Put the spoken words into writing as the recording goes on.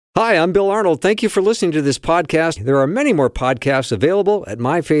Hi, I'm Bill Arnold. Thank you for listening to this podcast. There are many more podcasts available at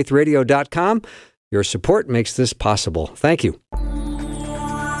myfaithradio.com. Your support makes this possible. Thank you.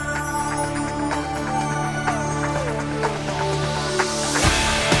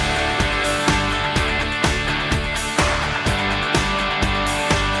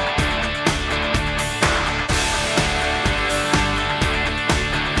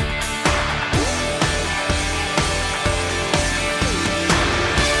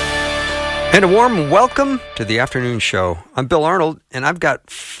 And a warm welcome to the afternoon show. I'm Bill Arnold, and I've got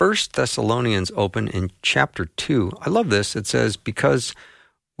II Thessalonians open in chapter 2. I love this. It says, because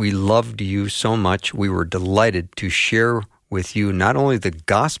we loved you so much, we were delighted to share with you not only the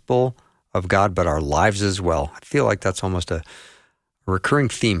gospel of God, but our lives as well. I feel like that's almost a recurring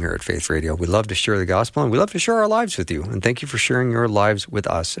theme here at Faith Radio. We love to share the gospel, and we love to share our lives with you. And thank you for sharing your lives with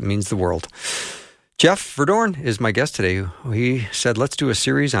us. It means the world. Jeff Verdoorn is my guest today. He said, let's do a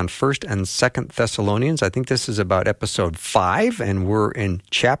series on 1st and 2nd Thessalonians. I think this is about episode 5, and we're in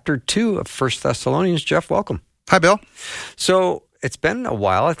chapter 2 of 1st Thessalonians. Jeff, welcome. Hi, Bill. So it's been a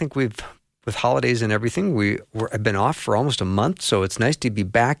while. I think with holidays and everything, I've been off for almost a month, so it's nice to be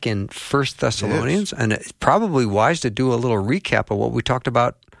back in 1st Thessalonians. And it's probably wise to do a little recap of what we talked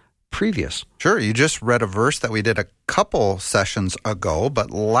about previous. Sure. You just read a verse that we did a couple sessions ago,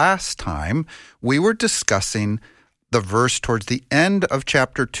 but last time we were discussing the verse towards the end of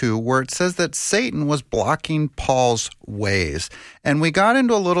chapter 2 where it says that Satan was blocking Paul's ways. And we got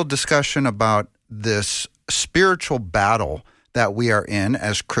into a little discussion about this spiritual battle that we are in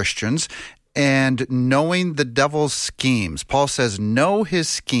as Christians and knowing the devil's schemes. Paul says, know his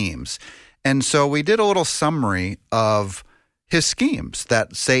schemes. And so we did a little summary of his schemes,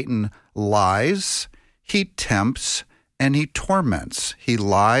 that Satan lies, he tempts, and he torments. He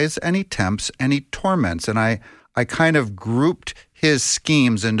lies and he tempts and he torments. And I kind of grouped his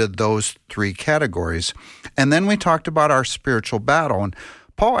schemes into those three categories. And then we talked about our spiritual battle. And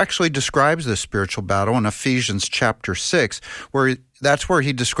Paul actually describes this spiritual battle in Ephesians chapter 6, that's where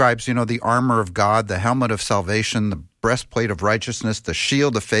he describes, the armor of God, the helmet of salvation, the breastplate of righteousness, the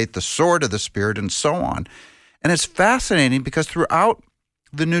shield of faith, the sword of the Spirit, and so on. And it's fascinating because throughout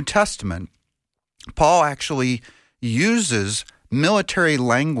the New Testament, Paul actually uses military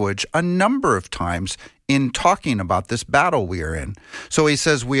language a number of times in talking about this battle we are in. So he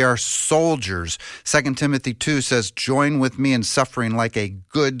says we are soldiers. 2 Timothy 2 says, join with me in suffering like a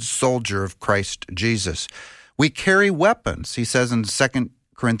good soldier of Christ Jesus. We carry weapons. He says in 2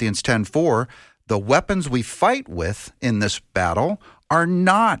 Corinthians 10:4, the weapons we fight with in this battle are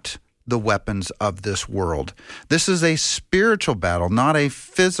not the weapons of this world. This is a spiritual battle, not a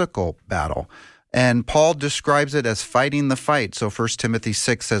physical battle. And Paul describes it as fighting the fight. So 1 Timothy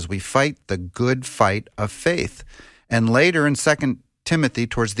 6 says we fight the good fight of faith. And later in 2 Timothy,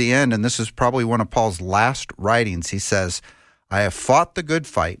 towards the end, and this is probably one of Paul's last writings, he says, I have fought the good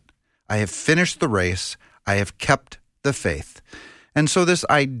fight, I have finished the race, I have kept the faith. And so this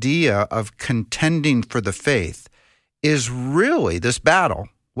idea of contending for the faith is really this battle.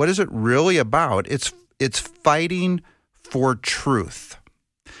 What is it really about? It's fighting for truth.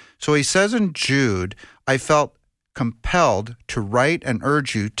 So he says in Jude, I felt compelled to write and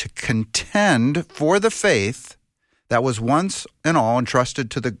urge you to contend for the faith that was once and all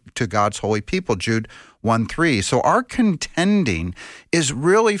entrusted to God's holy people, Jude 1:3. So our contending is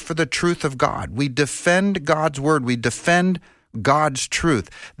really for the truth of God. We defend God's word. We defend God's truth.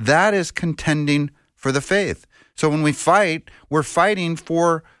 That is contending for the faith. So when we fight, we're fighting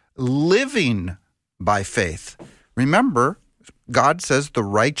for living by faith. Remember, God says the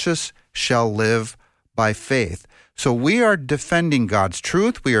righteous shall live by faith. So we are defending God's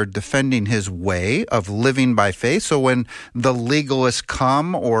truth. We are defending his way of living by faith. So when the legalists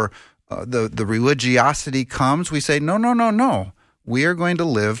come or the religiosity comes, we say, no. We are going to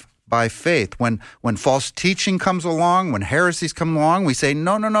live by faith. When false teaching comes along, when heresies come along, we say,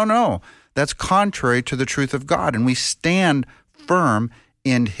 no. That's contrary to the truth of God, and we stand firm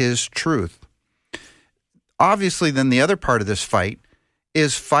in his truth. Obviously, then the other part of this fight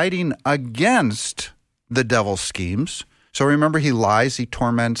is fighting against the devil's schemes. So remember, he lies, he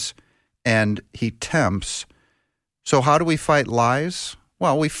torments, and he tempts. So how do we fight lies?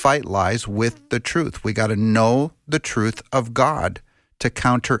 Well, we fight lies with the truth. We got to know the truth of God to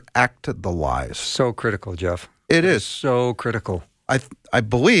counteract the lies. So critical, Jeff. It is. So critical.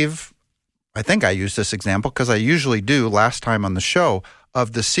 I think I used this example because I usually do last time on the show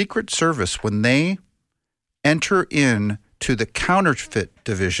of the Secret Service when they enter in to the counterfeit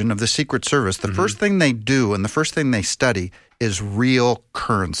division of the Secret Service. The first thing they do and the first thing they study is real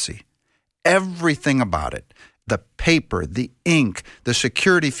currency. Everything about it. the paper, the ink, the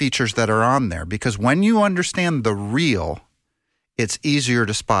security features that are on there. Because when you understand the real, it's easier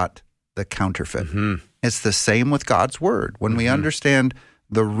to spot the counterfeit. Mm-hmm. It's the same with God's word. When we understand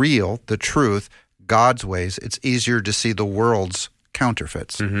the real, the truth, God's ways, it's easier to see the world's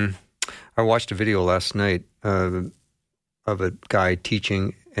counterfeits. Mm-hmm. I watched a video last night of a guy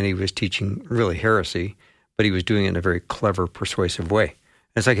teaching, and he was teaching really heresy, but he was doing it in a very clever, persuasive way.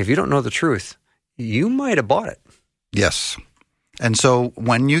 And it's like, if you don't know the truth, you might have bought it. Yes. And so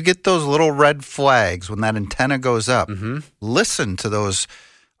when you get those little red flags, when that antenna goes up, listen to those.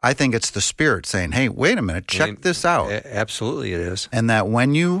 I think it's the Spirit saying, hey, wait a minute, check this out. Absolutely it is. And that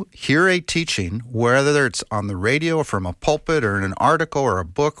when you hear a teaching, whether it's on the radio or from a pulpit or in an article or a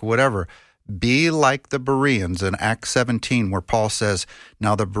book, whatever, be like the Bereans in Acts 17, where Paul says,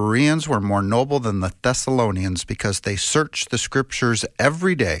 now the Bereans were more noble than the Thessalonians because they searched the Scriptures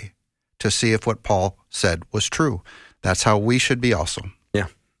every day to see if what Paul said was true. That's how we should be also. Yeah,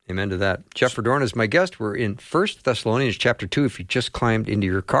 amen to that. Jeff Verdoorn is my guest. We're in I Thessalonians chapter 2. If you just climbed into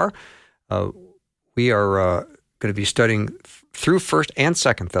your car, we are going to be studying through 1 and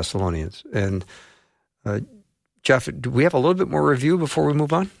 2 Thessalonians. And Jeff, do we have a little bit more review before we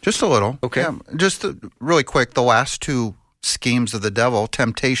move on? Just a little. Okay. Yeah, just really quick, the last two schemes of the devil,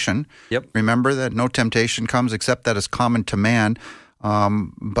 temptation. Yep. Remember that no temptation comes except that is common to man.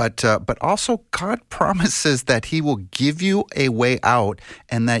 But also God promises that he will give you a way out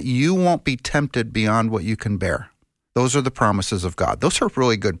and that you won't be tempted beyond what you can bear. Those are the promises of God. Those are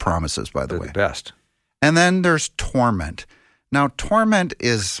really good promises, by the way. They're the best. And then there's torment. Now, torment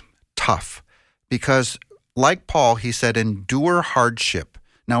is tough because, like Paul, he said, endure hardship.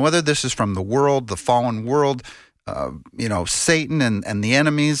 Now, whether this is from the world, the fallen world, Satan and the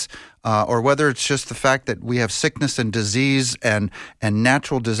enemies, or whether it's just the fact that we have sickness and disease and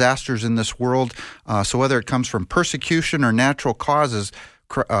natural disasters in this world. So whether it comes from persecution or natural causes,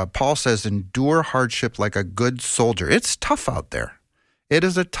 Paul says, endure hardship like a good soldier. It's tough out there. It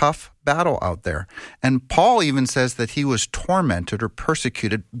is a tough battle out there. And Paul even says that he was tormented or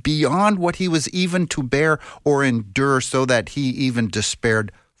persecuted beyond what he was even to bear or endure, so that he even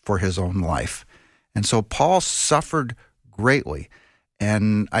despaired for his own life. And so Paul suffered greatly.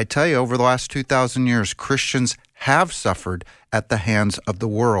 And I tell you, over the last 2,000 years, Christians have suffered at the hands of the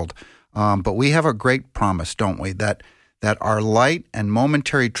world. But we have a great promise, don't we, that our light and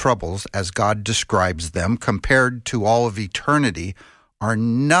momentary troubles, as God describes them, compared to all of eternity, are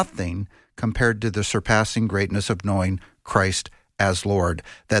nothing compared to the surpassing greatness of knowing Christ as Lord.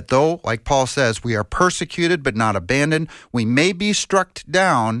 That though, like Paul says, we are persecuted but not abandoned, we may be struck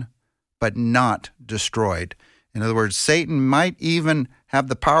down but not destroyed. In other words, Satan might even have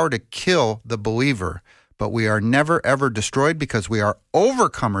the power to kill the believer, but we are never, ever destroyed because we are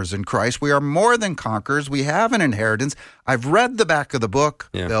overcomers in Christ. We are more than conquerors. We have an inheritance. I've read the back of the book,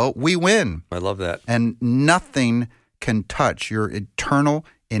 Bill. We win. I love that. And nothing can touch your eternal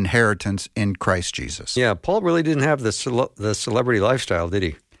inheritance in Christ Jesus. Yeah, Paul really didn't have the celebrity lifestyle, did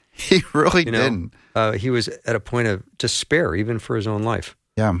he? He really didn't. He was at a point of despair, even for his own life.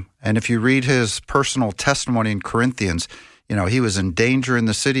 Yeah, and if you read his personal testimony in Corinthians, he was in danger in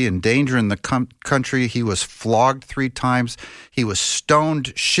the city, in danger in the country. He was flogged 3 times. He was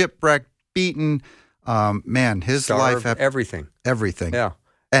stoned, shipwrecked, beaten. His Starved, life... everything. Everything. Yeah.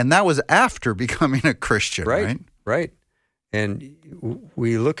 And that was after becoming a Christian, right? Right. And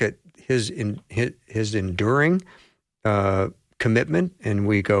we look at his enduring commitment, and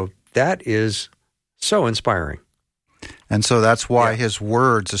we go, that is so inspiring. And so that's why his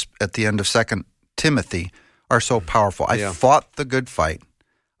words at the end of 2 Timothy are so powerful. I fought the good fight.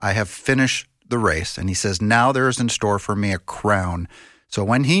 I have finished the race. And he says, now there is in store for me a crown. So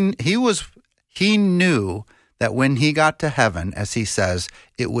when he knew that when he got to heaven, as he says,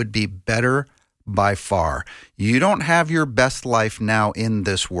 it would be better by far. You don't have your best life now in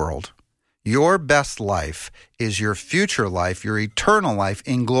this world. Your best life is your future life, your eternal life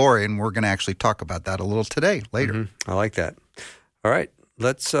in glory, and we're going to actually talk about that a little today, later. Mm-hmm. I like that. All right,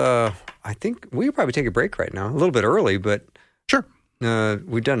 let's, I think we could probably take a break right now, a little bit early, but sure.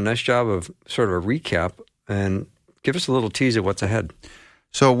 We've done a nice job of sort of a recap, and give us a little tease of what's ahead.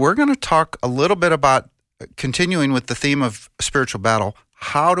 So we're going to talk a little bit about, continuing with the theme of spiritual battle,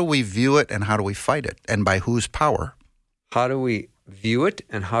 how do we view it and how do we fight it, and by whose power? How do we view it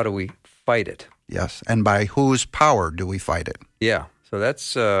and how do we fight it? Yes, and by whose power do we fight it? Yeah, so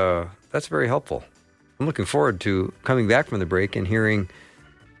that's very helpful. I'm looking forward to coming back from the break and hearing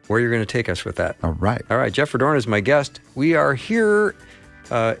where you're going to take us with that. All right. Jeff Verdoorn is my guest. We are here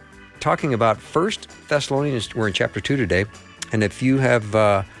talking about 1 Thessalonians. We're in chapter 2 today. And if you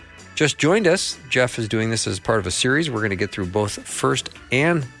have just joined us, Jeff is doing this as part of a series. We're going to get through both 1st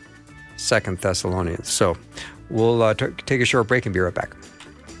and 2nd Thessalonians. So we'll take a short break and be right back.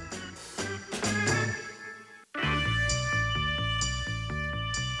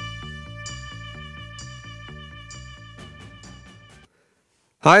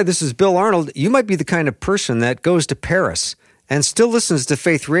 Hi, this is Bill Arnold. You might be the kind of person that goes to Paris and still listens to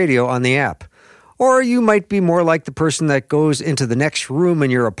Faith Radio on the app. Or you might be more like the person that goes into the next room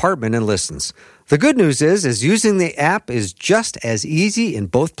in your apartment and listens. The good news is using the app is just as easy in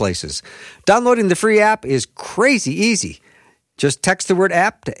both places. Downloading the free app is crazy easy. Just text the word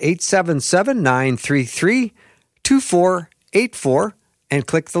app to 877-933-2484 and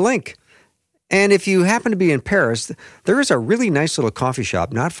click the link. And if you happen to be in Paris, there is a really nice little coffee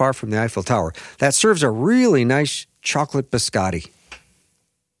shop not far from the Eiffel Tower that serves a really nice chocolate biscotti.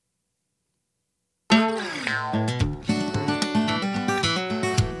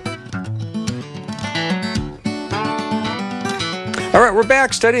 All right, we're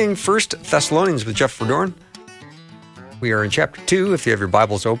back studying 1 Thessalonians with Jeff Verdoorn. We are in chapter 2, if you have your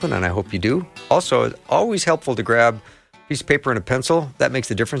Bibles open, and I hope you do. Also, it's always helpful to grab a piece of paper and a pencil. That makes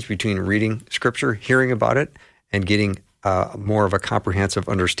the difference between reading Scripture, hearing about it, and getting more of a comprehensive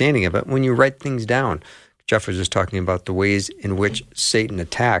understanding of it when you write things down. Jeff was just talking about the ways in which Satan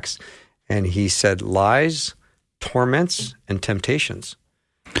attacks, and he said lies, torments, and temptations.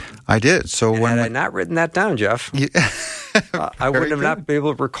 I did. So and had I not written that down, Jeff, I wouldn't have not been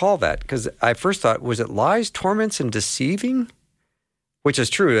able to recall that, because I first thought, was it lies, torments, and deceiving? Which is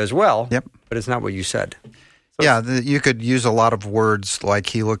true as well, Yep. But it's not what you said. So you could use a lot of words like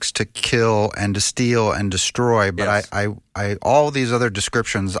he looks to kill and to steal and destroy, but yes. I all these other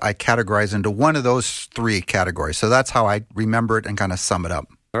descriptions I categorize into one of those three categories. So that's how I remember it and kind of sum it up.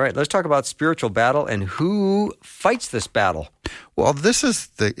 All right, let's talk about spiritual battle and who fights this battle. Well, this is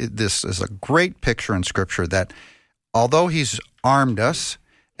a great picture in Scripture that although he's armed us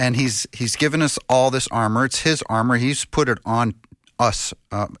and he's given us all this armor, it's his armor. He's put it on us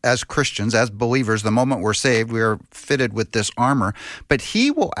as Christians, as believers. The moment we're saved, we are fitted with this armor. But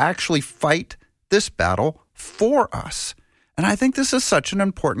he will actually fight this battle for us. And I think this is such an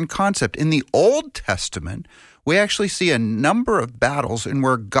important concept. In the Old Testament, we actually see a number of battles in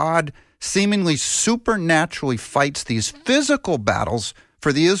where God seemingly supernaturally fights these physical battles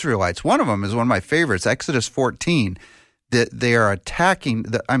for the Israelites. One of them is one of my favorites, Exodus 14, that they are attacking,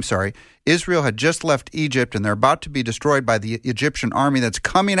 Israel had just left Egypt and they're about to be destroyed by the Egyptian army that's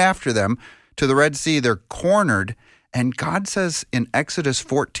coming after them to the Red Sea. They're cornered. And God says in Exodus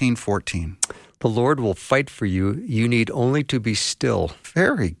 14:14, the Lord will fight for you. You need only to be still.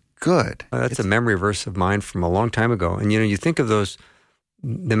 Very good. Well, that's a memory verse of mine from a long time ago. And, you think of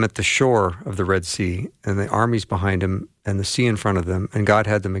them at the shore of the Red Sea and the armies behind them and the sea in front of them, and God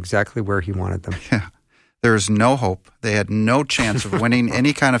had them exactly where he wanted them. Yeah. There's no hope. They had no chance of winning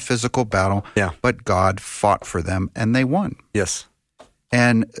any kind of physical battle, but God fought for them, and they won. Yes.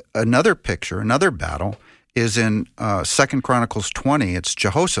 And another battle, is in 2 Chronicles 20. It's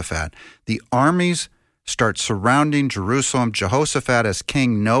Jehoshaphat. The armies start surrounding Jerusalem. Jehoshaphat, as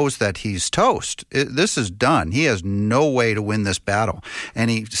king, knows that he's toast. This is done. He has no way to win this battle. And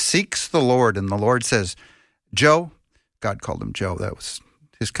he seeks the Lord, and the Lord says, Joe, God called him Joe. That was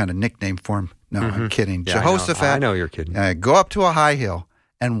his kind of nickname for him. No, I'm kidding. Yeah, Jehoshaphat. I know you're kidding. Go up to a high hill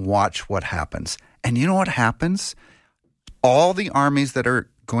and watch what happens. And you know what happens? All the armies that are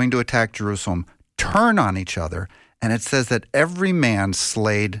going to attack Jerusalem turn on each other, and it says that every man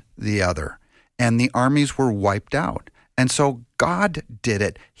slayed the other, and the armies were wiped out. And so God did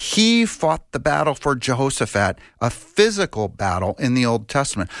it. He fought the battle for Jehoshaphat, a physical battle in the Old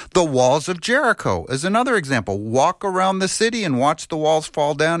Testament. The walls of Jericho is another example. Walk around the city and watch the walls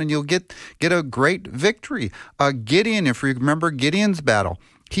fall down, and you'll get a great victory. Gideon, if you remember Gideon's battle,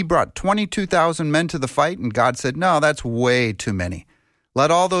 he brought 22,000 men to the fight, and God said, no, that's way too many.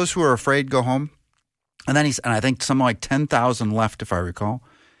 Let all those who are afraid go home. And then and I think something like 10,000 left, if I recall.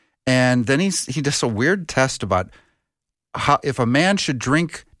 And then he does a weird test about how, if a man should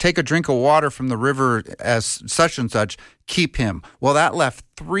take a drink of water from the river as such and such, keep him. Well, that left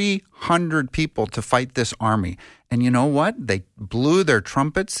 300 people to fight this army. And you know what? They blew their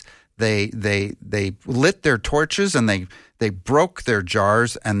trumpets, they lit their torches, and they broke their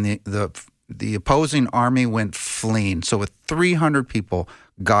jars, and the opposing army went fleeing. So with 300 people,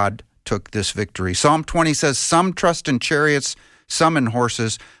 God took this victory. Psalm 20 says, some trust in chariots, some in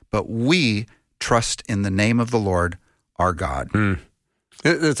horses, but we trust in the name of the Lord, our God.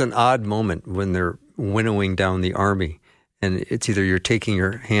 It's an odd moment when they're winnowing down the army, and it's either you're taking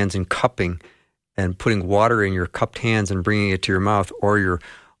your hands and cupping and putting water in your cupped hands and bringing it to your mouth, or you're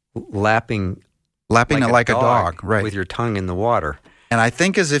lapping it like a dog, right? With your tongue in the water. And I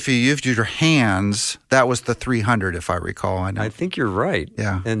think as if you used your hands, that was the 300, if I recall. I think you're right.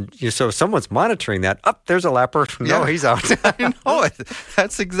 Yeah. And so someone's monitoring that. There's a lapper. No, he's out. I know it.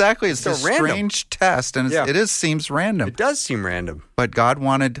 That's exactly. It's a random. strange test, and it seems random. It does seem random. But God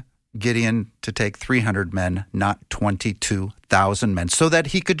wanted Gideon to take 300 men, not 22,000 men, so that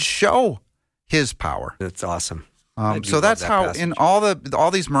he could show his power. That's awesome. So that's how passage. In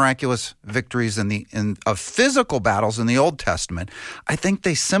all these miraculous victories of physical battles in the Old Testament, I think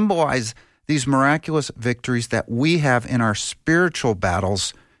they symbolize these miraculous victories that we have in our spiritual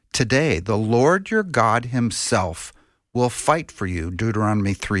battles today. The Lord your God himself will fight for you,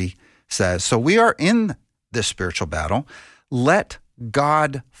 Deuteronomy 3 says. So we are in this spiritual battle. Let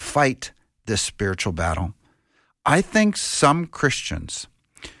God fight this spiritual battle. I think some Christians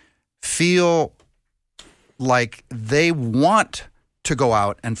feel like they want to go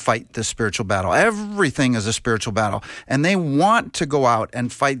out and fight this spiritual battle. Everything is a spiritual battle. And they want to go out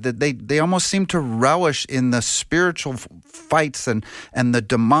and fight. That they almost seem to relish in the spiritual fights and the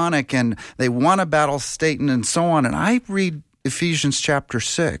demonic, and they want to battle Satan and so on. And I read Ephesians chapter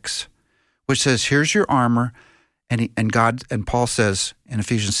 6, which says, here's your armor. And Paul says in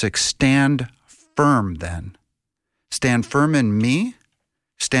Ephesians 6, stand firm then. Stand firm in me.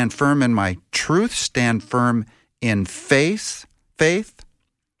 Stand firm in my truth. Stand firm in faith.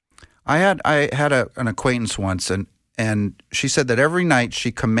 I had an acquaintance once, and she said that every night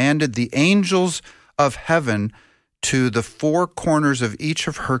she commanded the angels of heaven to the four corners of each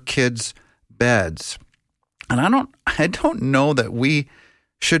of her kids' beds. And I don't know that we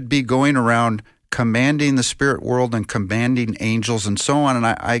should be going around commanding the spirit world and commanding angels and so on. And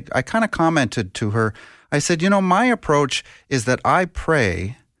I kind of commented to her. I said, my approach is that I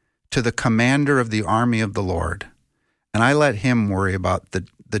pray to the commander of the army of the Lord, and I let him worry about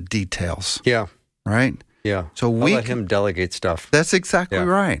the details. Yeah. Right? Yeah. So I'll let him delegate stuff. That's exactly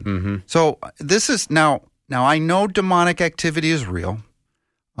right. Mm-hmm. So this is now I know demonic activity is real.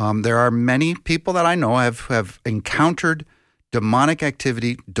 There are many people that I know have encountered demonic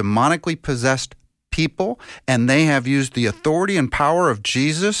activity, demonically possessed people, and they have used the authority and power of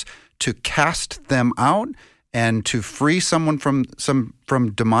Jesus to cast them out and to free someone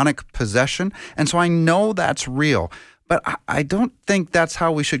from demonic possession. And so I know that's real, but I don't think that's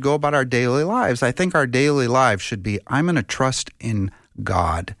how we should go about our daily lives. I think our daily lives should be, I'm going to trust in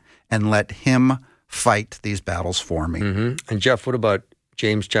God and let him fight these battles for me. Mm-hmm. And Jeff, what about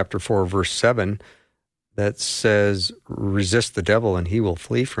James chapter 4, verse 7, that says, resist the devil and he will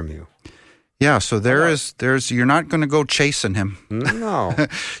flee from you? Yeah, so there's you're not going to go chasing him. No.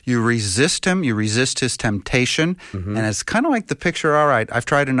 You resist him, you resist his temptation, and it's kind of like the picture, all right, I've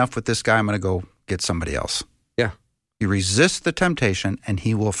tried enough with this guy, I'm going to go get somebody else. Yeah. You resist the temptation, and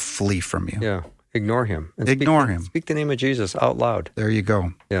he will flee from you. Yeah, ignore him. And Ignore him. Speak the name of Jesus out loud. There you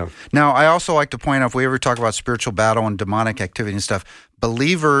go. Yeah. Now, I also like to point out, if we ever talk about spiritual battle and demonic activity and stuff,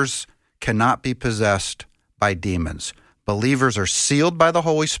 believers cannot be possessed by demons. Believers are sealed by the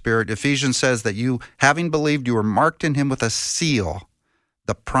Holy Spirit. Ephesians says that you, having believed, you were marked in him with a seal,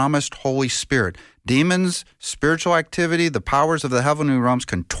 the promised Holy Spirit. Demons, spiritual activity, the powers of the heavenly realms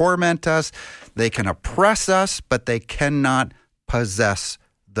can torment us. They can oppress us, but they cannot possess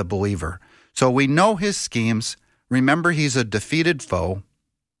the believer. So we know his schemes. Remember, he's a defeated foe.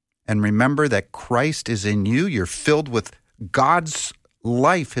 And remember that Christ is in you. You're filled with God's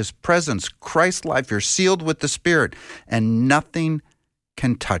life, his presence, Christ's life. You're sealed with the Spirit, and nothing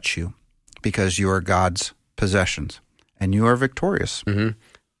can touch you because you are God's possessions, and you are victorious. Mm-hmm.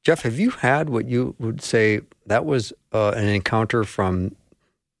 Jeff, have you had what you would say that was an encounter from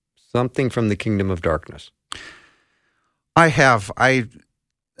something from the kingdom of darkness? I have.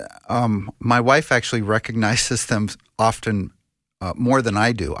 My wife actually recognizes them often more than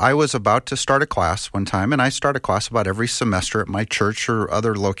I do. I was about to start a class one time, and I start a class about every semester at my church or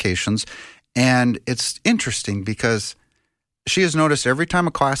other locations. And it's interesting because she has noticed every time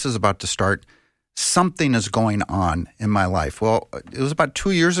a class is about to start, something is going on in my life. Well, it was about 2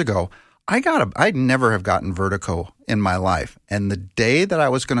 years ago. I'd never have gotten vertigo in my life. And the day that I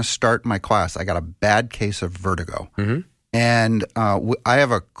was going to start my class, I got a bad case of vertigo. Mm-hmm. And I have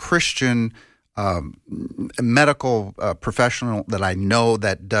a Christian medical professional that I know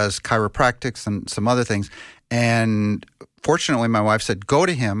that does chiropractics and some other things. And fortunately, my wife said, go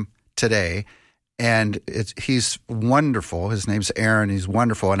to him today. And he's wonderful. His name's Aaron. He's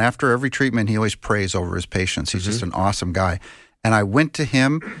wonderful. And after every treatment, he always prays over his patients. He's just an awesome guy. And I went to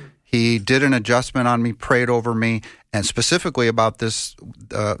him. He did an adjustment on me, prayed over me, and specifically about this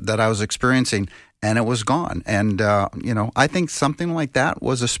that I was experiencing. and it was gone. And, I think something like that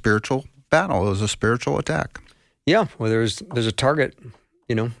was a spiritual battle. It was a spiritual attack. Yeah, well, there's a target,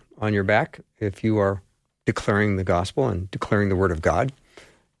 on your back if you are declaring the gospel and declaring the word of God.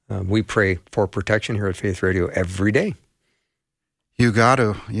 We pray for protection here at Faith Radio every day. You got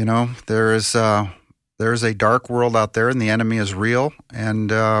to, there is a dark world out there, and the enemy is real,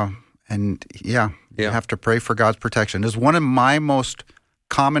 and you have to pray for God's protection. It's one of my most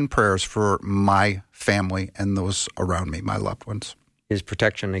common prayers for my family and those around me, my loved ones. Is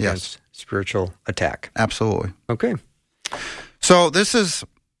protection against spiritual attack. Absolutely. Okay. So this is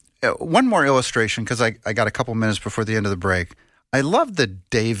one more illustration, because I got a couple minutes before the end of the break. I love the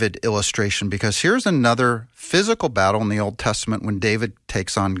David illustration, because here's another physical battle in the Old Testament when David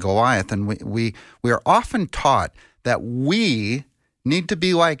takes on Goliath. And we are often taught that we need to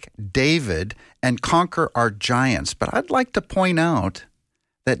be like David and conquer our giants. But I'd like to point out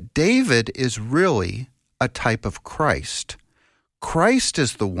that David is really a type of Christ. Christ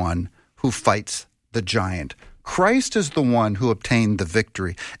is the one who fights the giant. Christ is the one who obtained the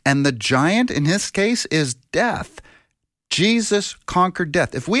victory. And the giant in his case is death. Jesus conquered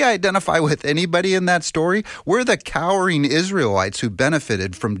death. If we identify with anybody in that story, we're the cowering Israelites who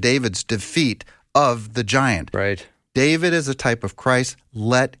benefited from David's defeat of the giant. Right. David is a type of Christ.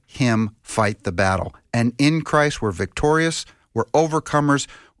 Let him fight the battle. And in Christ, we're victorious. We're overcomers.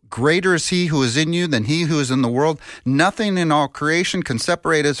 Greater is he who is in you than he who is in the world. Nothing in all creation can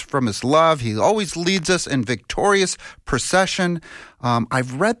separate us from his love. He always leads us in victorious procession.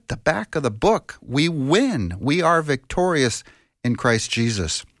 I've read the back of the book. We win. We are victorious in Christ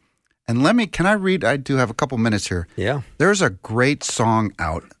Jesus. And can I read? I do have a couple minutes here. Yeah. There's a great song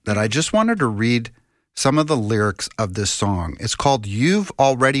out that I just wanted to read some of the lyrics of this song. It's called You've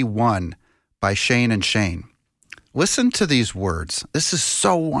Already Won by Shane and Shane. Listen to these words. This is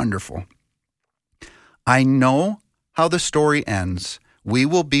so wonderful. I know how the story ends. We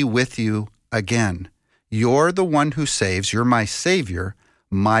will be with you again. You're the one who saves. You're my savior,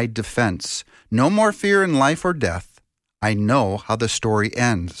 my defense. No more fear in life or death. I know how the story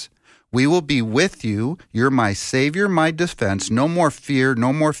ends. We will be with you. You're my savior, my defense. No more fear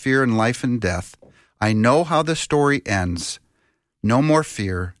in life and death. I know how the story ends. No more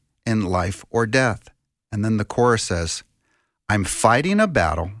fear in life or death. And then the chorus says, I'm fighting a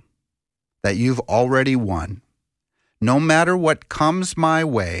battle that you've already won. No matter what comes my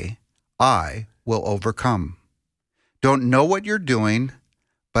way, I will overcome. Don't know what you're doing,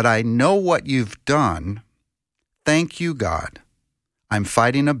 but I know what you've done. Thank you, God. I'm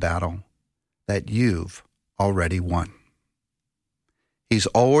fighting a battle that you've already won. He's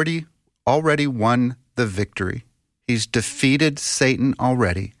already won the victory. He's defeated Satan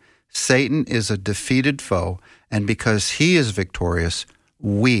already. Satan is a defeated foe, and because he is victorious,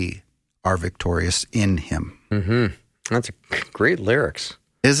 we are victorious in him. Mm-hmm. That's great lyrics.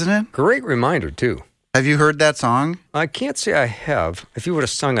 Isn't it? Great reminder, too. Have you heard that song? I can't say I have. If you would have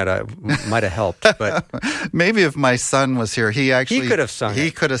sung it, I might have helped. But maybe if my son was here, he could have sung. He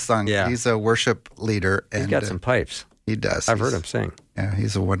could have sung. Yeah. He's a worship leader. He's got some pipes. He does. I've heard him sing. Yeah,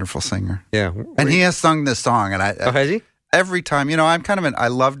 he's a wonderful singer. Yeah. And he has sung this song. And has he? Every time, I'm I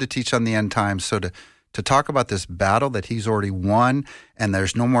love to teach on the end times. So to talk about this battle that he's already won, and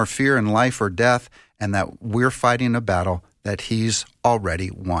there's no more fear in life or death, and that we're fighting a battle that he's already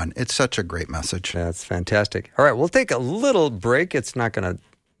won. It's such a great message. That's fantastic. All right, we'll take a little break. It's not going to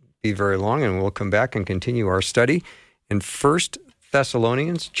be very long, and we'll come back and continue our study in II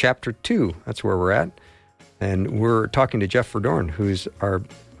Thessalonians chapter 2. That's where we're at. And we're talking to Jeff Verdoorn, who's our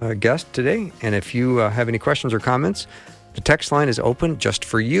guest today. And if you have any questions or comments, the text line is open just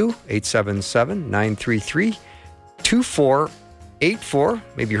for you, 877-933-2484.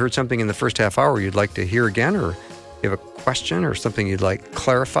 Maybe you heard something in the first half hour you'd like to hear again, or you have a question or something you'd like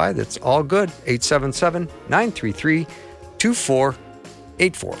clarified. That's all good,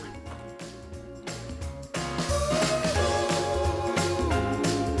 877-933-2484.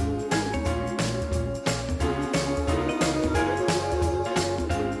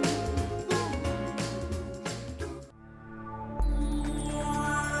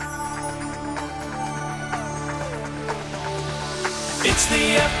 It's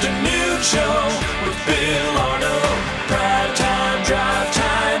the afternoon show with Bill Arnold. Drive time, drive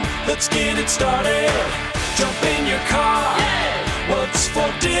time. Let's get it started. Jump in your car. Yeah. What's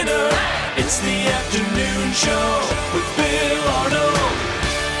for dinner? Hey. It's the afternoon show with Bill Arnold.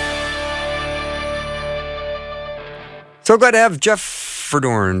 So glad to have Jeff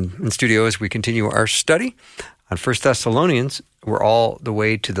Verdoorn in studio as we continue our study. On 1 Thessalonians, we're all the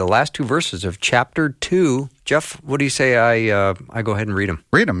way to the last two verses of chapter 2. Jeff, what do you say I go ahead and read them?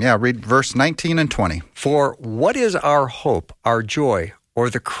 Read them, yeah. Read verse 19 and 20. For what is our hope, our joy, or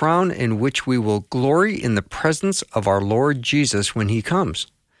the crown in which we will glory in the presence of our Lord Jesus when he comes?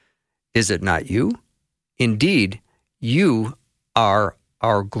 Is it not you? Indeed, you are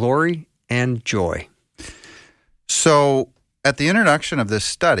our glory and joy. So, at the introduction of this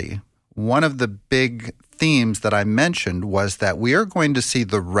study, one of the big themes that I mentioned was that we are going to see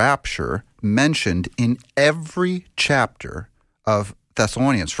the rapture mentioned in every chapter of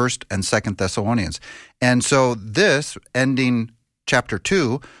Thessalonians, 1st and 2nd Thessalonians. And so this, ending chapter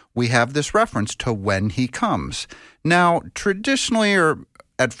 2, we have this reference to when he comes. Now, traditionally, or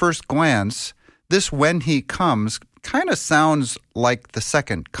at first glance, this when he comes kind of sounds like the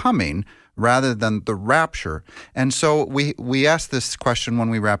second coming rather than the rapture. And so we asked this question when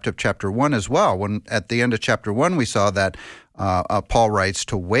we wrapped up chapter 1 as well. When at the end of chapter 1, we saw that Paul writes,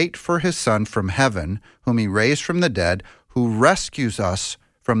 to wait for his Son from heaven, whom he raised from the dead, who rescues us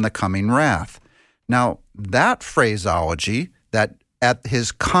from the coming wrath. Now, that phraseology, that at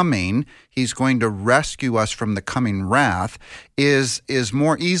his coming, he's going to rescue us from the coming wrath, is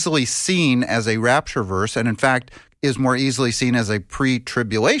more easily seen as a rapture verse, and in fact, is more easily seen as a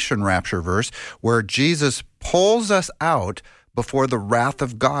pre-tribulation rapture verse, where Jesus pulls us out before the wrath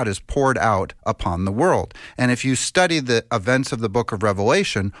of God is poured out upon the world. And if you study the events of the book of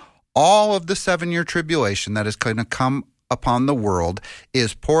Revelation, all of the 7-year tribulation that is going to come upon the world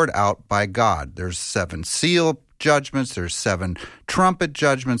is poured out by God. There's 7 seal judgments, there's 7 trumpet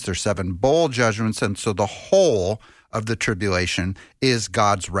judgments, there's 7 bowl judgments, and so the whole of the tribulation is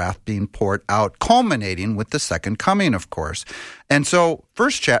God's wrath being poured out, culminating with the second coming, of course. And so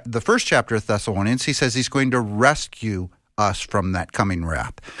the first chapter of Thessalonians, he says he's going to rescue us from that coming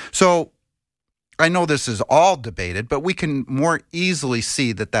wrath. So I know this is all debated, but we can more easily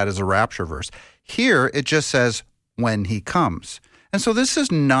see that that is a rapture verse. Here, it just says, when he comes. And so this is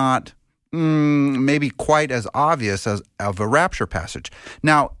not maybe quite as obvious as of a rapture passage.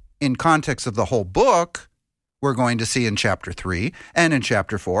 Now, in context of the whole book, we're going to see in chapter 3 and in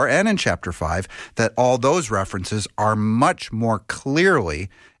chapter 4 and in chapter 5 that all those references are much more clearly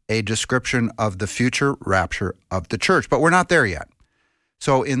a description of the future rapture of the church. But we're not there yet.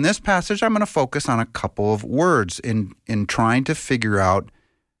 So in this passage, I'm going to focus on a couple of words in trying to figure out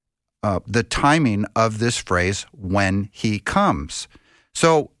the timing of this phrase, when he comes.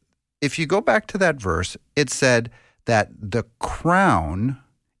 So if you go back to that verse, it said that the crown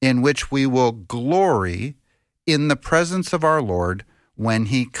in which we will glory in the presence of our Lord when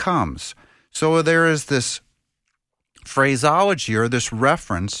he comes. So there is this phraseology or this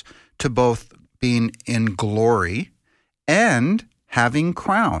reference to both being in glory and having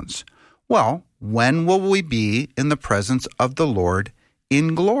crowns. Well, when will we be in the presence of the Lord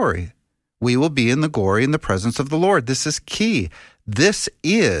in glory? We will be in the glory in the presence of the Lord. This is key. This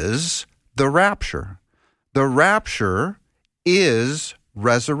is the rapture. The rapture is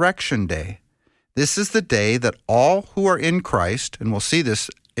Resurrection Day. This is the day that all who are in Christ, and we'll see this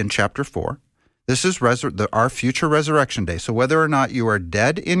in chapter 4, this is our future resurrection day. So whether or not you are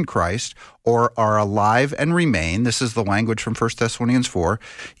dead in Christ or are alive and remain, this is the language from 1 Thessalonians 4,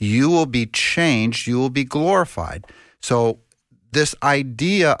 you will be changed, you will be glorified. So this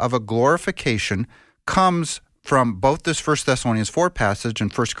idea of a glorification comes from both this 1 Thessalonians 4 passage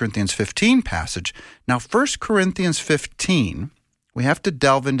and 1 Corinthians 15 passage. Now, 1 Corinthians 15, we have to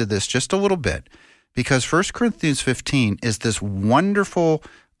delve into this just a little bit, because 1 Corinthians 15 is this wonderful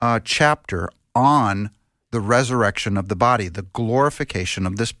chapter on the resurrection of the body, the glorification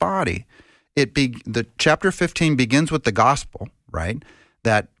of this body. The chapter 15 begins with the gospel, right?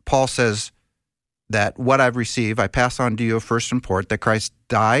 That Paul says that what I've received, I pass on to you of first import, that Christ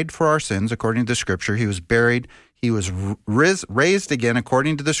died for our sins according to the Scripture. He was buried. He was raised again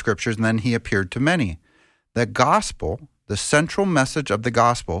according to the Scriptures, and then he appeared to many. The gospel, the central message of the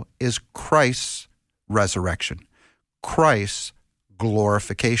gospel, is Christ's resurrection, Christ's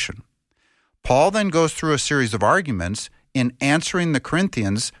glorification. Paul then goes through a series of arguments in answering the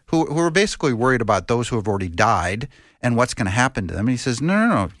Corinthians who are basically worried about those who have already died and what's going to happen to them. And he says,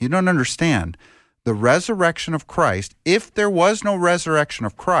 no, you don't understand. The resurrection of Christ, if there was no resurrection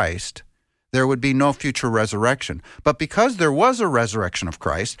of Christ, there would be no future resurrection. But because there was a resurrection of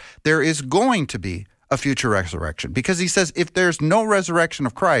Christ, there is going to be a future resurrection. Because he says, if there's no resurrection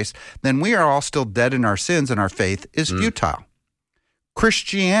of Christ, then we are all still dead in our sins and our faith is futile.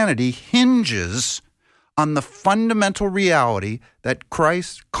 Christianity hinges on the fundamental reality that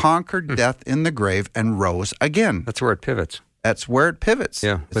Christ conquered death in the grave and rose again. That's where it pivots. That's where it pivots.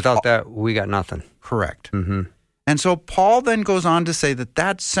 Yeah. Without that, we got nothing. Correct. Mm-hmm. And so Paul then goes on to say that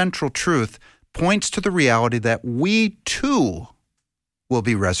that central truth points to the reality that we too will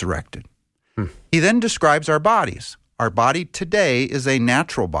be resurrected. He then describes our bodies. Our body today is a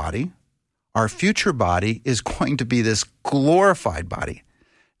natural body. Our future body is going to be this glorified body.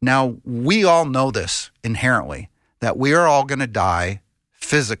 Now, we all know this inherently, that we are all going to die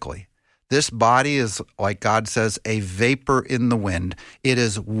physically. This body is, like God says, a vapor in the wind. It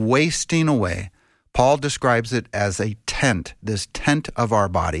is wasting away. Paul describes it as a tent, this tent of our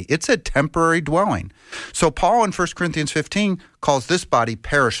body. It's a temporary dwelling. So Paul in 1 Corinthians 15 calls this body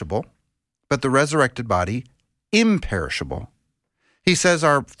perishable, but the resurrected body imperishable. He says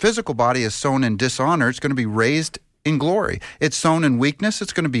our physical body is sown in dishonor. It's going to be raised in glory. It's sown in weakness.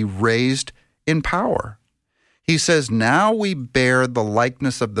 It's going to be raised in power. He says, now we bear the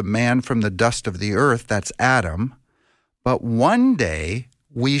likeness of the man from the dust of the earth, that's Adam, but one day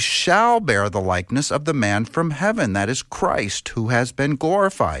we shall bear the likeness of the man from heaven, that is Christ, who has been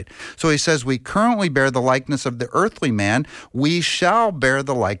glorified. So he says, we currently bear the likeness of the earthly man. We shall bear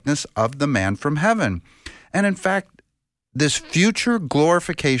the likeness of the man from heaven. And in fact, this future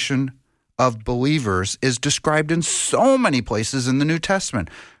glorification of believers is described in so many places in the New Testament.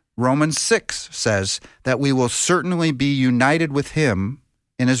 Romans 6 says that we will certainly be united with him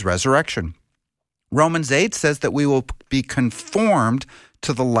in his resurrection. Romans 8 says that we will be conformed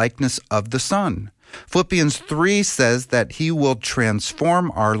to the likeness of the Son. Philippians 3 says that he will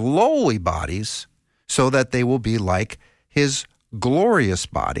transform our lowly bodies so that they will be like his glorious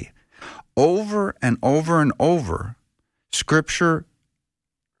body. Over and over and over, Scripture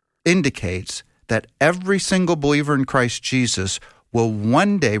indicates that every single believer in Christ Jesus will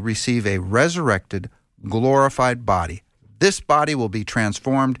one day receive a resurrected, glorified body. This body will be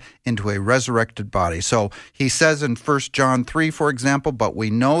transformed into a resurrected body. So he says in 1 John 3, for example, but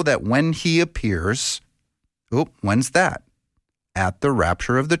we know that when he appears, when's that? At the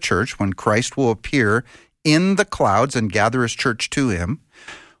rapture of the church, when Christ will appear in the clouds and gather his church to him,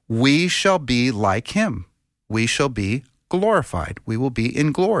 we shall be like him. We shall be glorified. We will be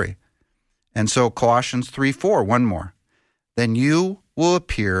in glory. And so Colossians 3:4, one more. Then you will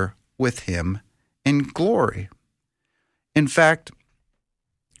appear with him in glory. In fact,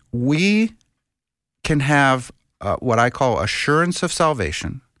 we can have what I call assurance of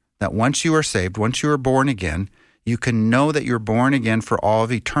salvation, that once you are saved, once you are born again, you can know that you're born again for all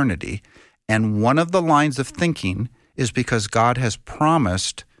of eternity. And one of the lines of thinking is because God has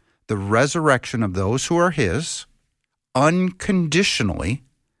promised the resurrection of those who are his unconditionally,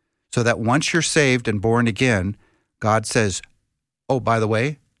 so that once you're saved and born again, God says, oh, by the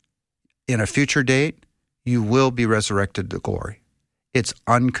way, in a future date, you will be resurrected to glory. It's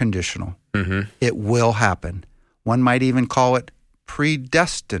unconditional. Mm-hmm. It will happen. One might even call it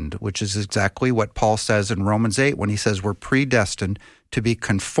predestined, which is exactly what Paul says in Romans 8 when he says we're predestined to be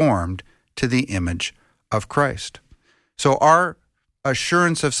conformed to the image of Christ. So our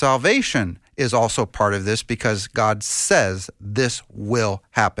assurance of salvation is also part of this because God says this will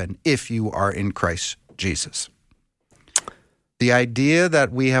happen if you are in Christ Jesus. The idea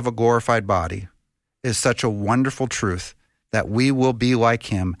that we have a glorified body is such a wonderful truth that we will be like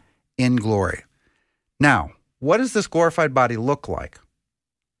him in glory. Now, what does this glorified body look like?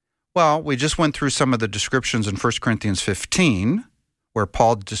 Well, we just went through some of the descriptions in 1 Corinthians 15, where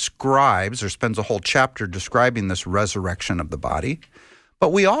Paul describes or spends a whole chapter describing this resurrection of the body. But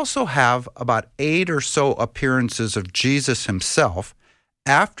we also have about 8 or so appearances of Jesus himself.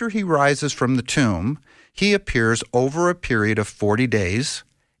 After he rises from the tomb, he appears over a period of 40 days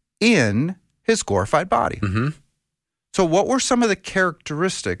in his glorified body. Mm-hmm. So what were some of the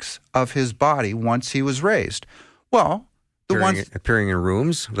characteristics of his body once he was raised? Well, appearing in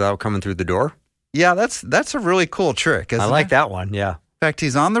rooms without coming through the door. Yeah, that's a really cool trick, isn't it? I like that one, yeah. In fact,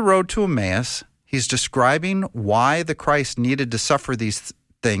 he's on the road to Emmaus. He's describing why the Christ needed to suffer these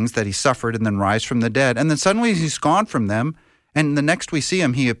things that he suffered and then rise from the dead. And then suddenly he's gone from them. And the next we see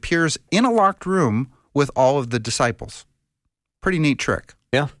him, he appears in a locked room with all of the disciples. Pretty neat trick.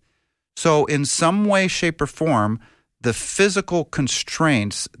 Yeah. So in some way, shape, or form, the physical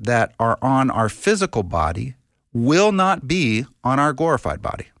constraints that are on our physical body will not be on our glorified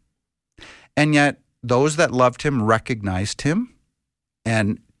body. And yet, those that loved him recognized him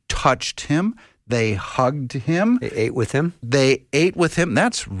and touched him. They hugged him. They ate with him.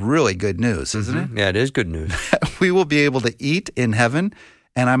 That's really good news, isn't it? Yeah, it is good news. We will be able to eat in heaven,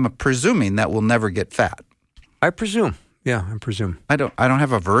 and I'm presuming that we'll never get fat. I presume. Yeah, I presume. I don't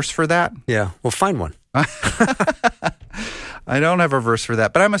have a verse for that. Yeah, we'll find one. I don't have a verse for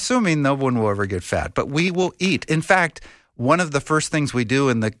that, but I'm assuming no one will ever get fat. But we will eat. In fact, one of the first things we do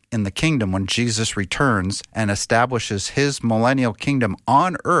in the kingdom when Jesus returns and establishes his millennial kingdom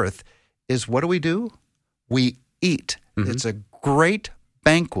on earth is, what do? We eat. Mm-hmm. It's a great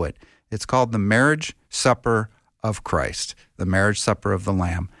banquet. It's called the marriage supper of Christ, the marriage supper of the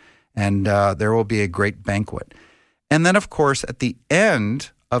Lamb. And there will be a great banquet. And then, of course, at the end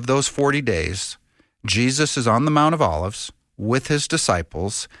of those 40 days, Jesus is on the Mount of Olives with his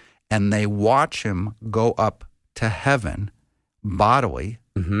disciples, and they watch him go up to heaven bodily,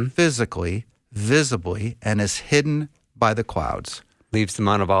 physically, visibly, and is hidden by the clouds. Leaves the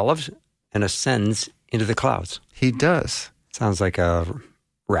Mount of Olives and ascends into the clouds. He does. Sounds like a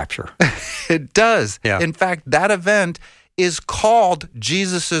rapture. It does. Yeah. In fact, that event is called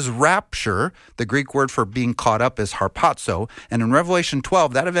Jesus' rapture. The Greek word for being caught up is harpazo. And in Revelation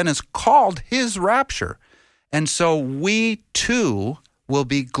 12, that event is called his rapture. And so we too will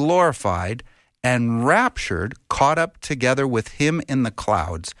be glorified and raptured, caught up together with him in the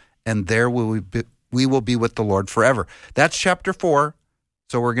clouds, and there we will be with the Lord forever. That's chapter 4.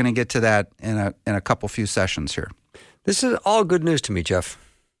 So we're going to get to that in a couple few sessions here. This is all good news to me, Jeff.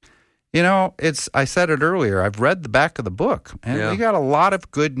 You know, I said it earlier, I've read the back of the book, and we got a lot of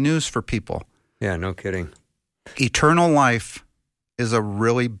good news for people. Yeah, no kidding. Eternal life is a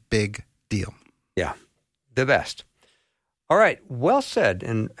really big deal. Yeah, the best. All right, well said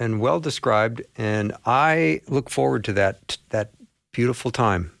and well described, and I look forward to that beautiful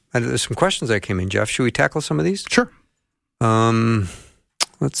time. And there's some questions that came in, Jeff. Should we tackle some of these? Sure.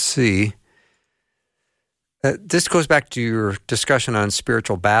 Let's see. This goes back to your discussion on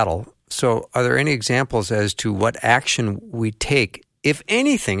spiritual battle. So are there any examples as to what action we take, if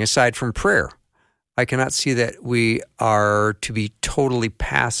anything, aside from prayer? I cannot see that we are to be totally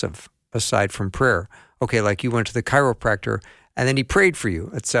passive aside from prayer. Okay, like you went to the chiropractor and then he prayed for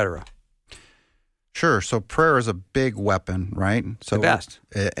you, etc. Sure. So prayer is a big weapon, right? So the best.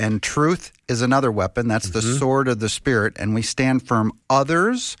 And truth is another weapon. That's the sword of the Spirit, and we stand firm.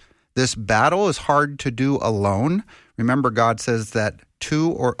 Others, this battle is hard to do alone. Remember, God says that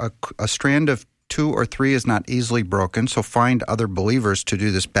a strand of 2 or 3 is not easily broken, so find other believers to do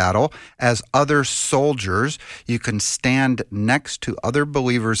this battle. As other soldiers, you can stand next to other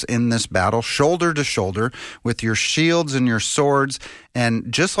believers in this battle, shoulder to shoulder, with your shields and your swords.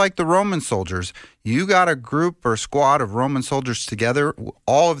 And just like the Roman soldiers, you got a group or squad of Roman soldiers together,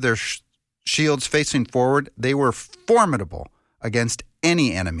 all of their shields facing forward. They were formidable against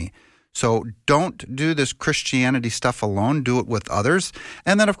any enemy. So don't do this Christianity stuff alone. Do it with others.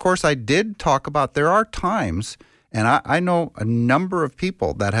 And then, of course, I did talk about there are times, and I know a number of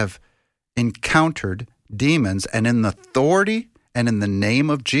people that have encountered demons, and in the authority and in the name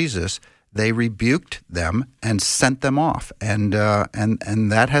of Jesus, they rebuked them and sent them off. And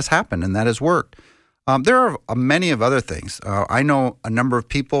that has happened, and that has worked. There are many of other things. I know a number of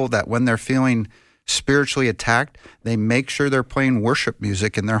people that when they're feeling spiritually attacked, they make sure they're playing worship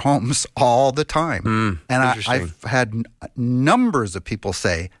music in their homes all the time. And I've had numbers of people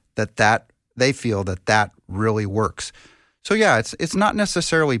say that they feel that really works. So yeah, it's not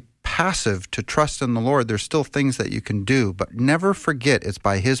necessarily passive to trust in the Lord. There's still things that you can do, but never forget it's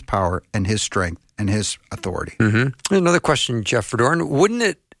by his power and his strength and his authority. Another question, Jeff Verdoorn. Wouldn't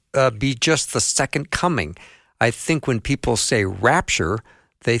it be just the second coming? I think when people say rapture,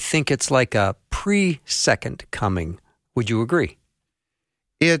 they think it's like a pre-second coming. Would you agree?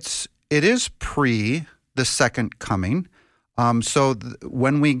 It is pre the second coming.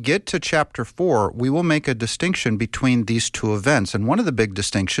 When we get to chapter 4, we will make a distinction between these two events. And one of the big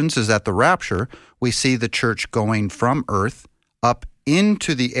distinctions is at the rapture, we see the church going from earth up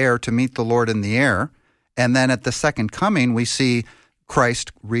into the air to meet the Lord in the air. And then at the second coming, we see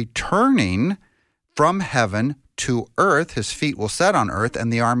Christ returning from heaven to earth. His feet will set on earth,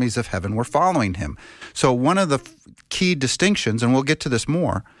 and the armies of heaven were following him. So one of the key distinctions, and we'll get to this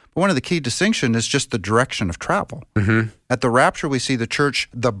more, but one of the key distinctions is just the direction of travel. At the rapture, we see the church,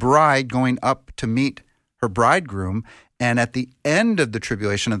 the bride, going up to meet her bridegroom, and at the end of the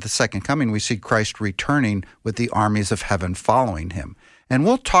tribulation, at the second coming, we see Christ returning with the armies of heaven following him. And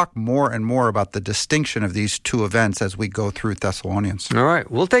we'll talk more and more about the distinction of these two events as we go through Thessalonians. All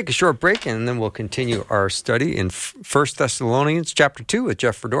right. We'll take a short break, and then we'll continue our study in II Thessalonians chapter 2 with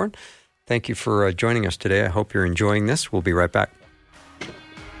Jeff Verdoorn. Thank you for joining us today. I hope you're enjoying this. We'll be right back.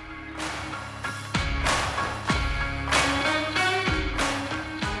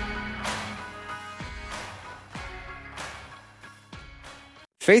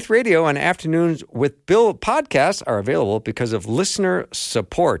 Faith Radio and Afternoons with Bill podcasts are available because of listener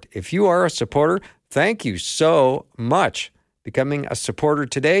support. If you are a supporter, thank you so much. Becoming a supporter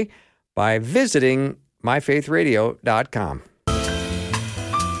today by visiting myfaithradio.com.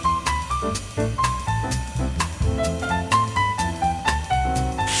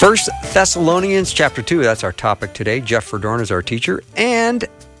 1 Thessalonians chapter 2, that's our topic today. Jeff Verdoorn is our teacher, and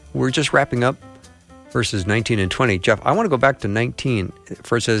we're just wrapping up verses 19 and 20. Jeff, I want to go back to 19,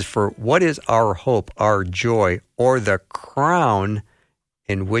 for it says, "For what is our hope, our joy, or the crown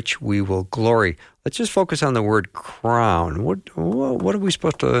in which we will glory?" Let's just focus on the word crown. What are we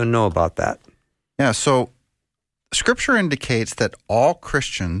supposed to know about that? Yeah, so Scripture indicates that all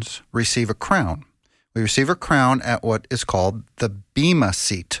Christians receive a crown. We receive a crown at what is called the Bema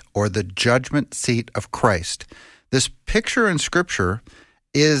seat, or the judgment seat of Christ. This picture in Scripture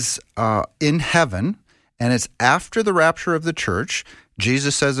is in heaven, and it's after the rapture of the church.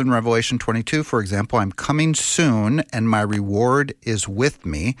 Jesus says in Revelation 22, for example, "I'm coming soon, and my reward is with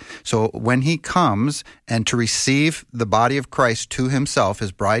me." So when he comes and to receive the body of Christ to himself,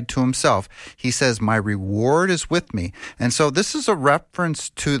 his bride to himself, he says, "My reward is with me." And so this is a reference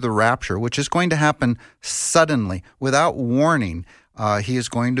to the rapture, which is going to happen suddenly, without warning. He is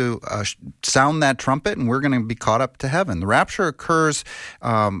going to sound that trumpet, and we're going to be caught up to heaven. The rapture occurs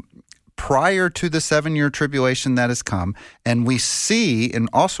prior to the 7-year tribulation that has come. And we see, and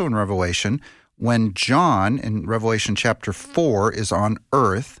also in Revelation, when John, in Revelation chapter 4, is on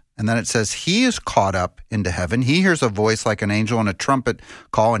earth, and then it says he is caught up into heaven. He hears a voice like an angel and a trumpet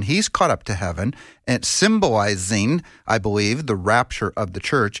call, and he's caught up to heaven, and symbolizing, I believe, the rapture of the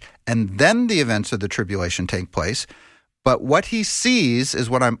church. And then the events of the tribulation take place. But what he sees is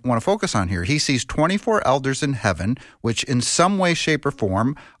what I want to focus on here. He sees 24 elders in heaven, which in some way, shape, or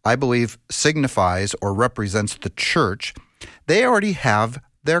form, I believe, signifies or represents the church. They already have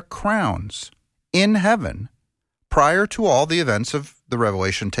their crowns in heaven prior to all the events of the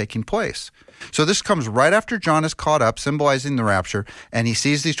revelation taking place. So this comes right after John is caught up, symbolizing the rapture, and he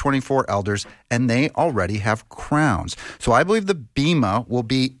sees these 24 elders, and they already have crowns. So I believe the Bema will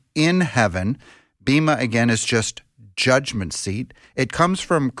be in heaven. Bema, again, is just judgment seat. It comes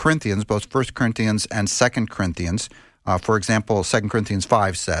from Corinthians, both 1 Corinthians and 2 Corinthians. For example, 2 Corinthians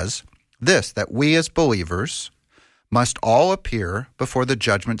 5 says this, that we as believers must all appear before the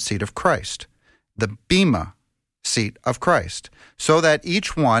judgment seat of Christ, the Bema seat of Christ, so that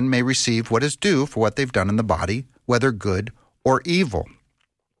each one may receive what is due for what they've done in the body, whether good or evil.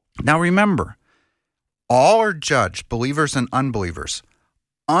 Now remember, all are judged, believers and unbelievers.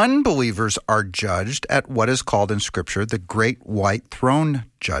 Unbelievers are judged at what is called in Scripture the Great White Throne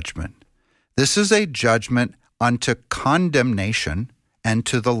Judgment. This is a judgment unto condemnation and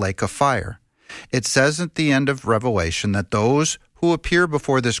to the lake of fire. It says at the end of Revelation that those who appear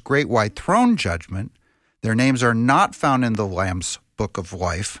before this Great White Throne Judgment, their names are not found in the Lamb's Book of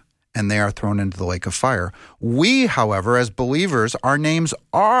Life, and they are thrown into the lake of fire. We, however, as believers, our names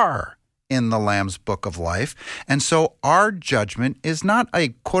are in the Lamb's Book of Life. And so our judgment is not a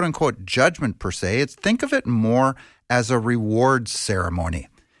quote-unquote judgment per se. Think of it more as a reward ceremony.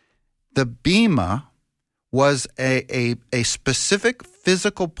 The Bema was a specific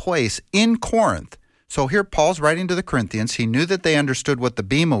physical place in Corinth. So here Paul's writing to the Corinthians. He knew that they understood what the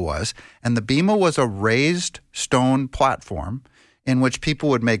Bema was, and the Bema was a raised stone platform in which people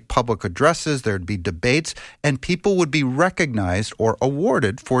would make public addresses, there'd be debates, and people would be recognized or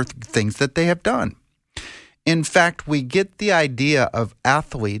awarded for things that they have done. In fact, we get the idea of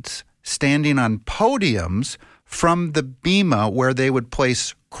athletes standing on podiums from the Bema, where they would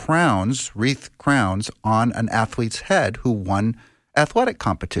place crowns, wreath crowns, on an athlete's head who won athletic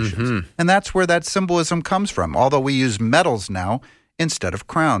competitions. Mm-hmm. And that's where that symbolism comes from, although we use medals now instead of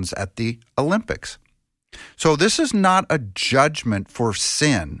crowns at the Olympics. So this is not a judgment for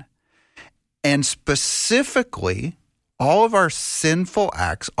sin. And specifically, all of our sinful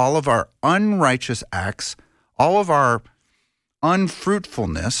acts, all of our unrighteous acts, all of our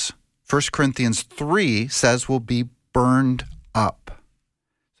unfruitfulness, 1 Corinthians 3 says will be burned up.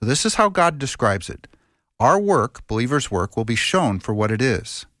 So this is how God describes it. Our work, believers' work, will be shown for what it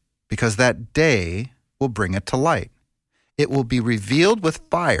is, because that day will bring it to light. It will be revealed with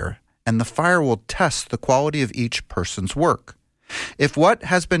fire, and the fire will test the quality of each person's work. If what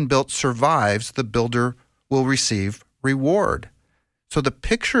has been built survives, the builder will receive reward. So the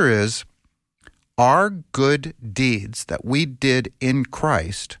picture is our good deeds that we did in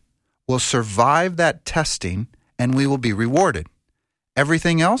Christ will survive that testing, and we will be rewarded.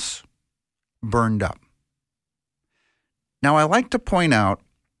 Everything else, burned up. Now, I like to point out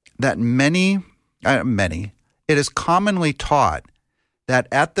that it is commonly taught that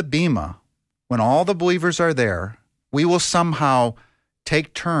at the Bema, when all the believers are there, we will somehow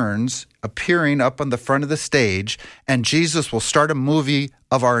take turns appearing up on the front of the stage, and Jesus will start a movie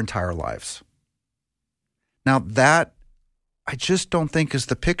of our entire lives. Now that, I just don't think is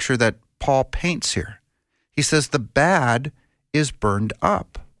the picture that Paul paints here. He says the bad is burned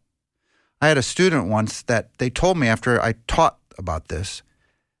up. I had a student once that they told me after I taught about this,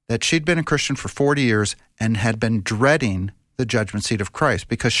 that she'd been a Christian for 40 years and had been dreading the judgment seat of Christ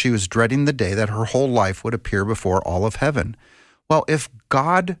because she was dreading the day that her whole life would appear before all of heaven. Well, if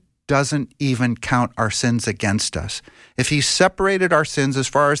God doesn't even count our sins against us, if he separated our sins as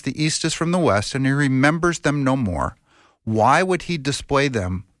far as the east is from the west and he remembers them no more, why would he display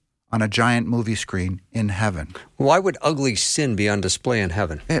them on a giant movie screen in heaven? Why would ugly sin be on display in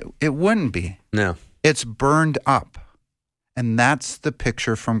heaven? It wouldn't be. No. It's burned up. And that's the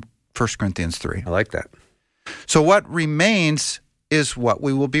picture from 1 Corinthians 3. I like that. So what remains is what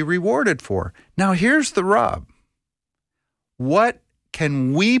we will be rewarded for. Now, here's the rub. What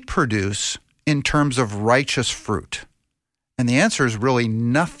can we produce in terms of righteous fruit? And the answer is really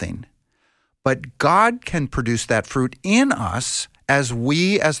nothing. But God can produce that fruit in us as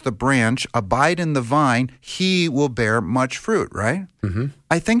we, as the branch, abide in the vine. He will bear much fruit, right? Mm-hmm.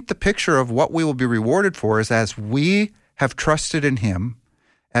 I think the picture of what we will be rewarded for is as we have trusted in him,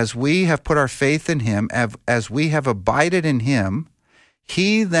 as we have put our faith in him, as we have abided in him,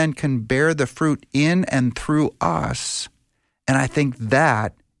 he then can bear the fruit in and through us. And I think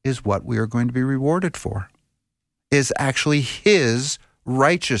that is what we are going to be rewarded for, is actually his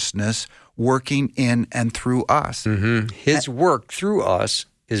righteousness working in and through us. Mm-hmm. His work through us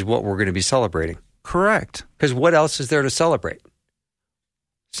is what we're going to be celebrating. Correct. Because what else is there to celebrate?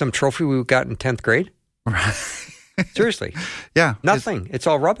 Some trophy we got in 10th grade? Right. Seriously. Yeah. Nothing. It's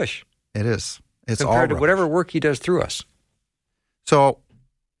all rubbish. It is. It's all compared to rubbish. whatever work he does through us. So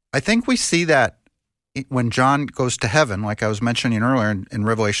I think we see that when John goes to heaven, like I was mentioning earlier in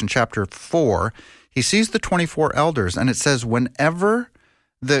Revelation chapter 4, he sees the 24 elders, and it says whenever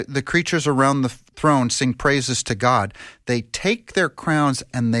the creatures around the throne sing praises to God, they take their crowns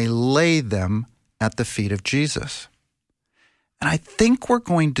and they lay them at the feet of Jesus. And I think we're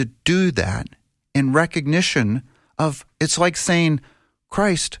going to do that in recognition of, it's like saying,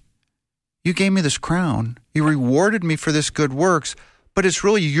 Christ, you gave me this crown. You rewarded me for this good works, but it's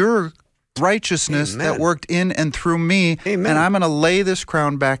really your righteousness Amen. that worked in and through me, Amen. and I'm going to lay this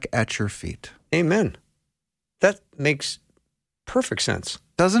crown back at your feet. Amen. That makes perfect sense.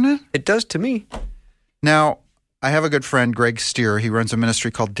 Doesn't it? It does to me. Now, I have a good friend, Greg Steer. He runs a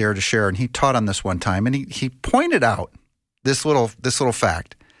ministry called Dare to Share, and he taught on this one time, and he pointed out this little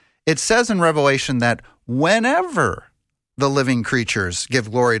fact. It says in Revelation that whenever the living creatures give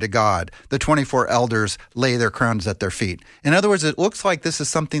glory to God, the 24 elders lay their crowns at their feet. In other words, it looks like this is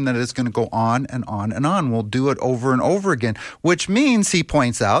something that is going to go on and on and on. We'll do it over and over again, which means, he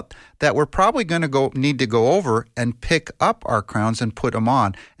points out, that we're probably going to need to go over and pick up our crowns and put them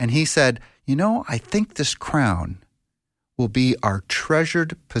on. And he said, I think this crown will be our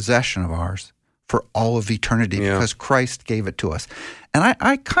treasured possession of ours for all of eternity because Christ gave it to us. And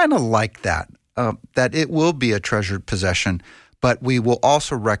I kind of like that. That it will be a treasured possession, but we will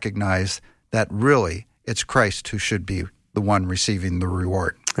also recognize that really it's Christ who should be the one receiving the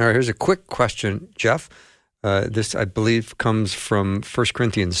reward. All right, here's a quick question, Jeff. This, I believe, comes from 1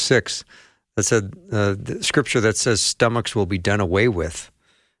 Corinthians 6. That said, the scripture that says stomachs will be done away with.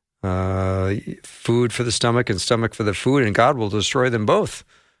 Food for the stomach and stomach for the food, and God will destroy them both.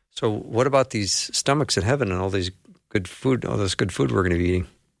 So what about these stomachs in heaven and all these good food, all this good food we're going to be eating?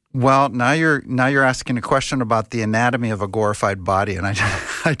 Well, now you're asking a question about the anatomy of a glorified body, and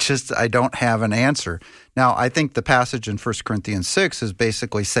I don't have an answer. Now, I think the passage in 1 Corinthians 6 is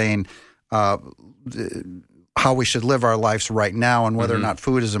basically saying how we should live our lives right now and whether or not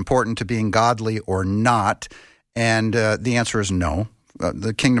food is important to being godly or not. And the answer is no.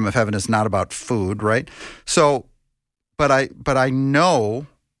 The kingdom of heaven is not about food, right? So, but I know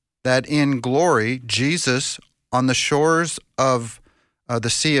that in glory, Jesus on the shores of the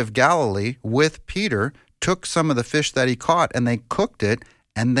Sea of Galilee with Peter took some of the fish that he caught and they cooked it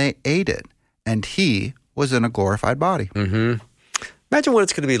and they ate it. And he was in a glorified body. Mm-hmm. Imagine what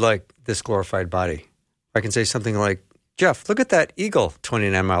it's going to be like, this glorified body. I can say something like, Jeff, look at that eagle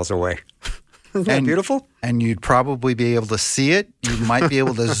 29 miles away. Isn't that beautiful? And you'd probably be able to see it. You might be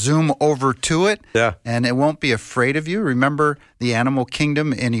able to zoom over to it. Yeah. And it won't be afraid of you. Remember, the animal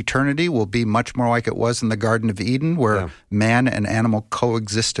kingdom in eternity will be much more like it was in the Garden of Eden, where man and animal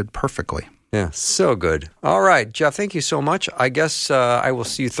coexisted perfectly. Yeah, so good. All right, Jeff, thank you so much. I guess I will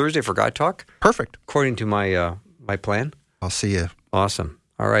see you Thursday for God Talk. Perfect. According to my my plan. I'll see you. Awesome.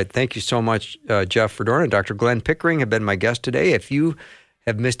 All right, thank you so much, Jeff Verdoorn and Dr. Glenn Pickering have been my guest today. If you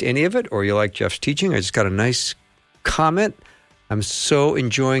have missed any of it or you like Jeff's teaching, I just got a nice comment. I'm so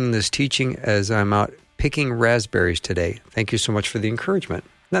enjoying this teaching as I'm out picking raspberries today. Thank you so much for the encouragement.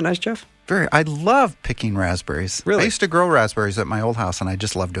 Isn't that nice, Jeff? I love picking raspberries. Really? I used to grow raspberries at my old house, and I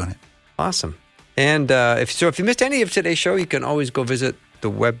just love doing it. Awesome. And if you missed any of today's show, you can always go visit the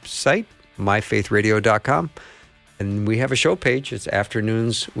website, myfaithradio.com. And we have a show page. It's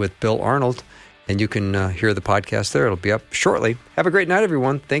Afternoons with Bill Arnold. And you can hear the podcast there. It'll be up shortly. Have a great night,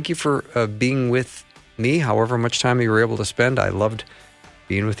 everyone. Thank you for being with me, however much time you were able to spend. I loved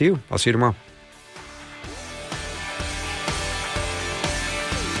being with you. I'll see you tomorrow.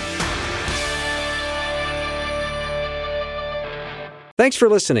 Thanks for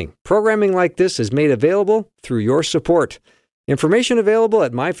listening. Programming like this is made available through your support. Information available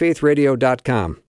at myfaithradio.com.